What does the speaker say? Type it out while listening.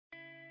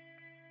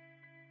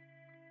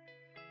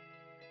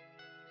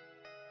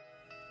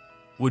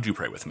Would you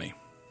pray with me?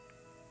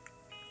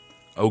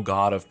 O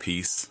God of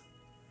peace,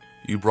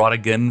 you brought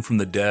again from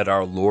the dead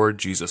our Lord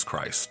Jesus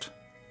Christ,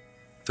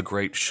 the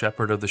great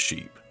shepherd of the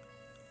sheep.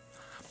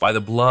 By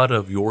the blood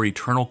of your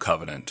eternal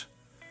covenant,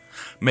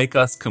 make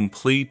us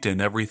complete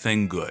in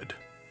everything good,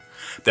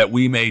 that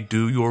we may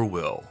do your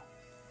will,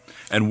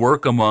 and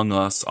work among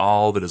us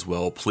all that is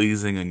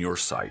well-pleasing in your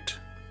sight.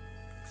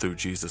 Through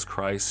Jesus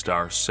Christ,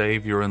 our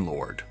Savior and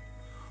Lord,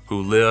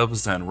 who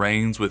lives and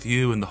reigns with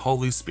you in the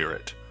Holy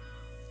Spirit,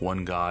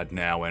 one God,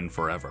 now and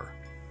forever.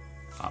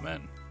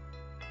 Amen.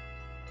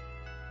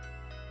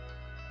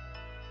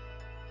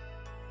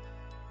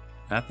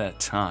 At that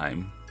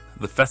time,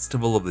 the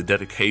festival of the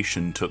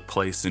dedication took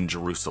place in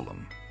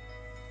Jerusalem.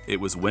 It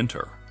was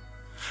winter,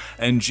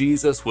 and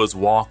Jesus was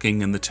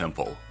walking in the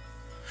temple,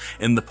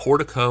 in the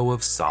portico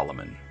of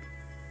Solomon.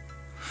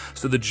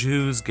 So the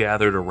Jews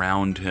gathered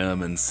around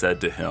him and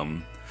said to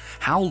him,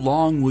 "How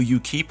long will you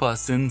keep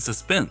us in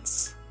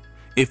suspense?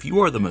 If you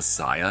are the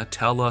Messiah,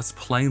 tell us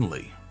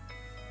plainly."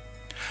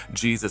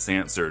 Jesus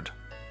answered,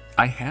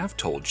 "I have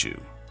told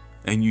you,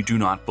 and you do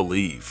not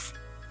believe.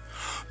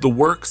 The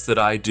works that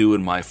I do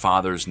in my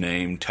Father's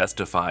name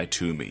testify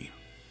to me,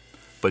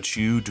 but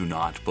you do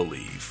not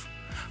believe,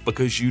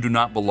 because you do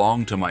not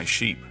belong to my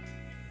sheep.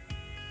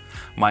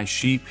 My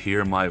sheep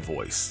hear my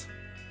voice.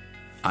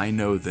 I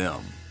know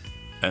them,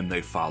 and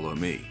they follow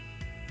me.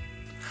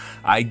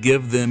 I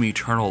give them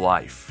eternal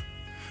life,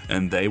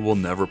 and they will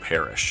never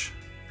perish.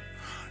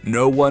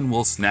 No one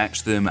will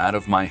snatch them out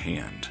of my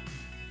hand.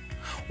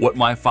 What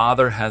my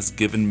Father has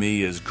given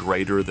me is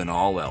greater than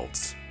all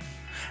else,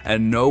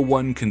 and no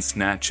one can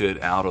snatch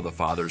it out of the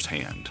Father's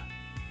hand.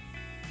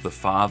 The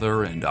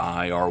Father and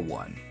I are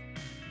one."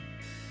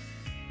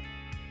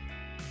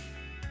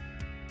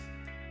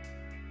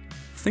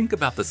 Think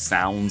about the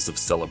sounds of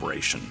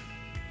celebration.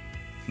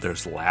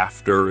 There's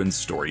laughter and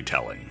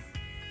storytelling.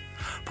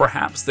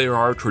 Perhaps there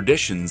are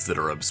traditions that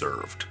are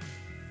observed.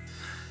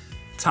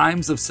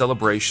 Times of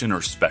celebration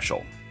are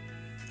special.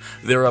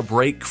 They're a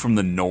break from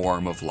the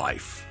norm of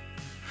life,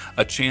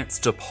 a chance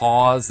to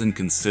pause and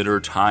consider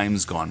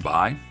times gone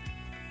by,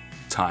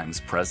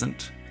 times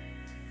present,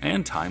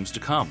 and times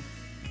to come.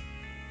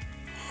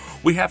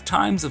 We have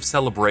times of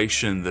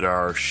celebration that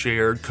are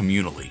shared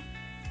communally.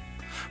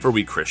 For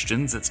we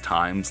Christians, it's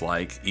times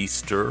like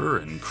Easter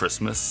and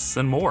Christmas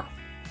and more.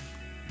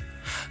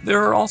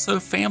 There are also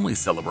family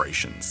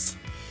celebrations,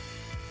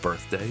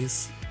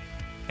 birthdays,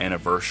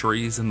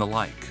 anniversaries, and the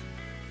like.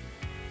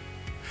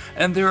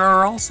 And there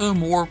are also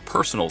more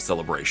personal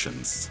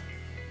celebrations,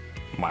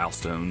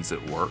 milestones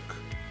at work,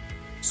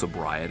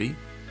 sobriety,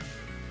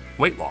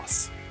 weight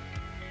loss.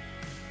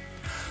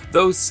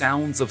 Those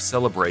sounds of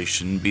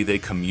celebration, be they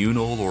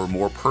communal or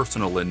more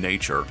personal in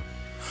nature,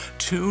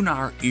 tune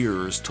our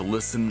ears to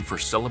listen for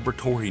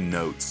celebratory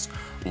notes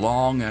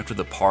long after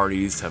the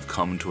parties have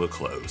come to a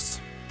close.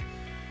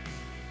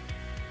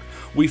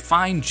 We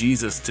find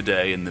Jesus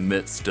today in the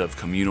midst of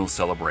communal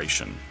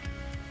celebration.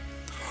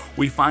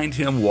 We find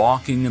him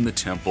walking in the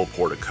temple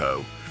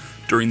portico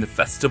during the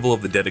festival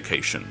of the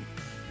dedication,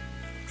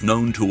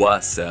 known to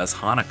us as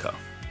Hanukkah.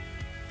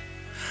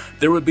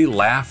 There would be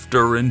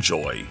laughter and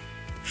joy,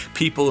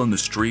 people in the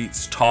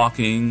streets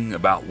talking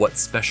about what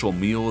special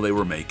meal they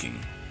were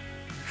making,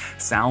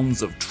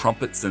 sounds of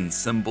trumpets and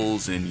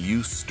cymbals in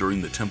use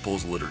during the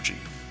temple's liturgy.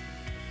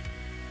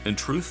 In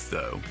truth,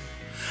 though,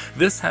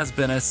 this has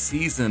been a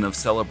season of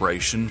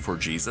celebration for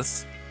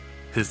Jesus,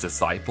 his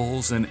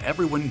disciples, and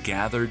everyone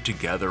gathered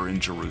together in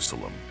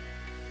Jerusalem.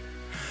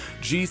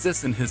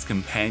 Jesus and his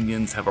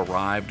companions have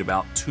arrived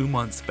about 2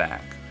 months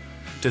back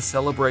to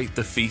celebrate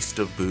the Feast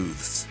of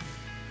Booths,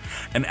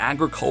 an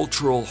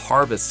agricultural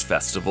harvest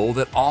festival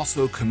that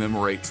also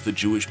commemorates the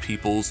Jewish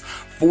people's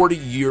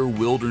 40-year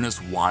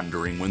wilderness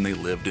wandering when they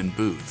lived in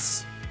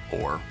booths,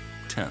 or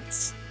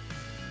tents.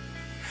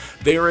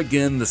 There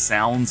again, the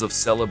sounds of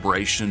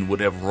celebration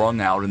would have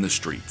rung out in the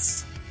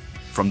streets,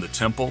 from the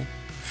temple,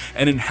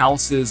 and in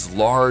houses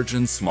large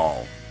and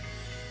small.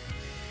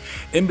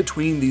 In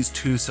between these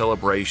two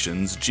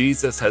celebrations,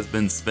 Jesus has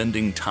been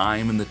spending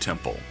time in the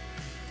temple,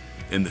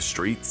 in the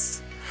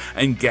streets,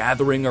 and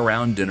gathering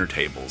around dinner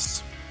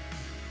tables.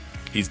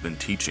 He's been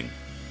teaching,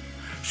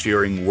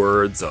 sharing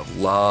words of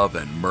love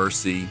and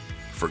mercy,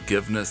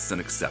 forgiveness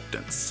and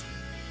acceptance.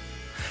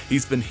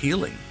 He's been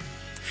healing,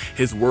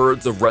 his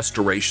words of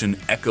restoration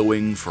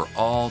echoing for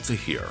all to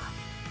hear.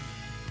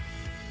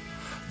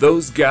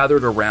 Those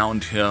gathered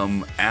around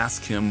him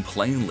ask him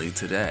plainly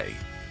today,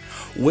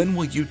 "When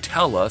will you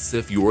tell us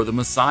if you're the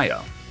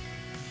Messiah?"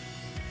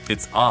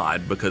 It's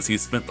odd because he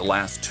spent the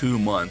last 2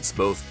 months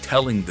both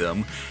telling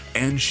them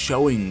and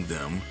showing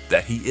them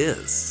that he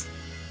is.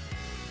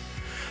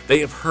 They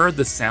have heard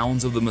the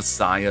sounds of the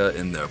Messiah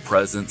in their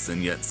presence,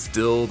 and yet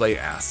still they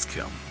ask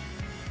him.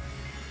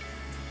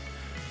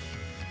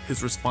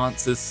 His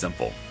response is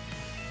simple.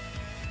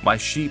 My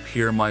sheep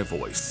hear my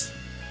voice.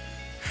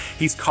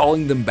 He's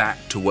calling them back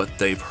to what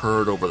they've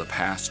heard over the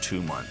past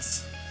 2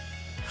 months.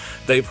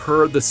 They've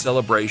heard the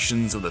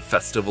celebrations of the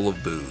Festival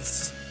of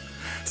Booths.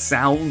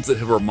 Sounds that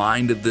have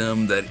reminded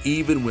them that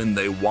even when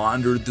they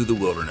wandered through the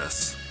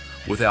wilderness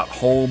without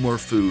home or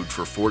food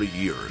for 40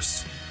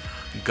 years,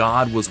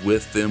 God was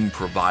with them,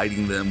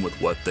 providing them with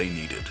what they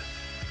needed.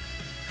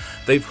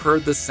 They've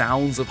heard the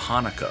sounds of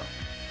Hanukkah,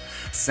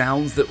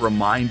 sounds that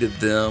reminded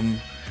them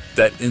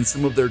that in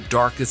some of their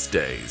darkest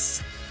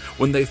days,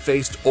 when they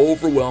faced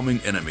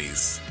overwhelming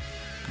enemies,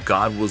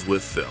 God was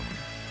with them,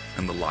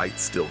 and the light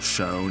still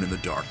shone in the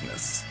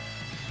darkness.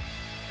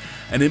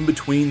 And in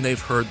between,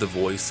 they've heard the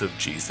voice of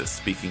Jesus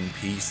speaking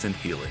peace and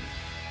healing,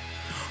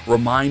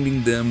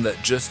 reminding them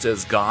that just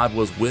as God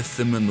was with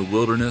them in the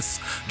wilderness,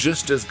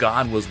 just as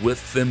God was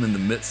with them in the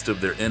midst of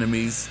their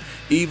enemies,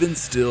 even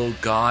still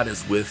God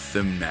is with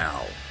them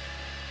now.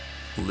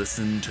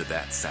 Listen to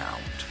that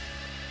sound.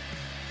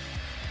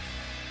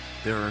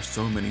 There are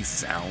so many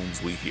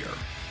sounds we hear.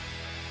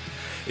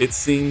 It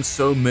seems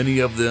so many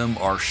of them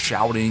are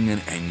shouting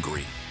and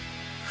angry.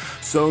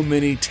 So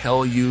many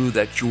tell you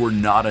that you're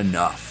not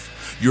enough.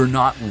 You're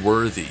not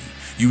worthy.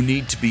 You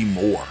need to be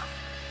more.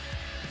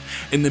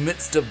 In the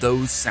midst of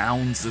those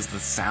sounds is the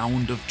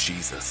sound of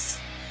Jesus.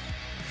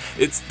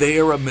 It's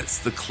there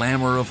amidst the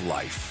clamor of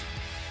life.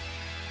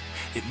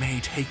 It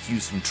may take you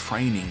some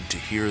training to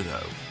hear,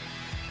 though.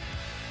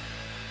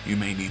 You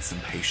may need some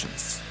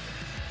patience.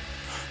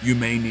 You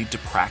may need to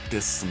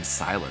practice some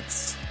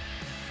silence.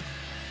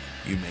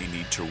 You may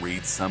need to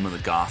read some of the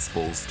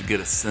Gospels to get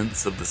a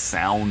sense of the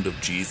sound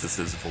of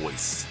Jesus'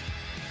 voice.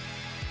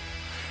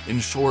 In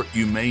short,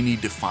 you may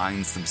need to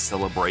find some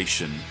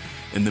celebration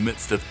in the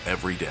midst of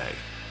every day.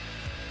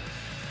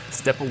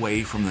 Step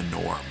away from the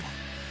norm.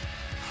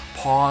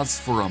 Pause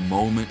for a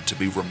moment to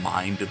be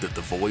reminded that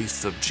the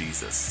voice of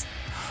Jesus,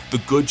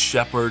 the Good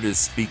Shepherd, is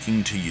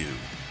speaking to you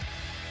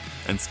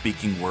and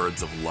speaking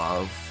words of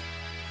love,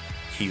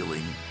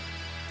 healing,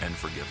 and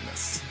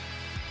forgiveness.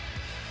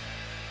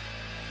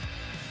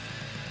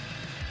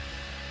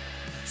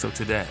 So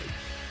today,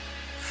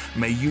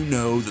 may you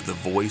know that the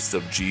voice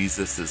of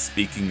Jesus is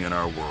speaking in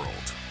our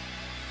world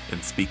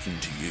and speaking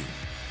to you.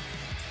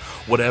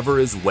 Whatever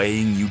is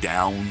weighing you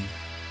down,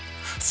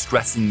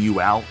 stressing you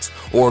out,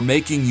 or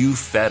making you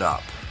fed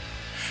up,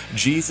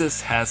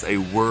 Jesus has a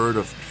word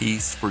of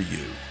peace for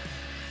you.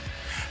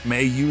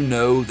 May you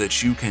know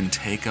that you can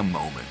take a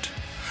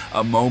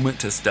moment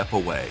to step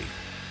away,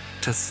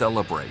 to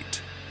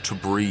celebrate, to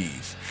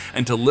breathe,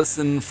 and to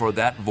listen for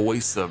that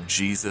voice of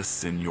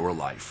Jesus in your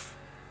life.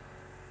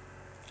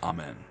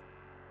 Amen.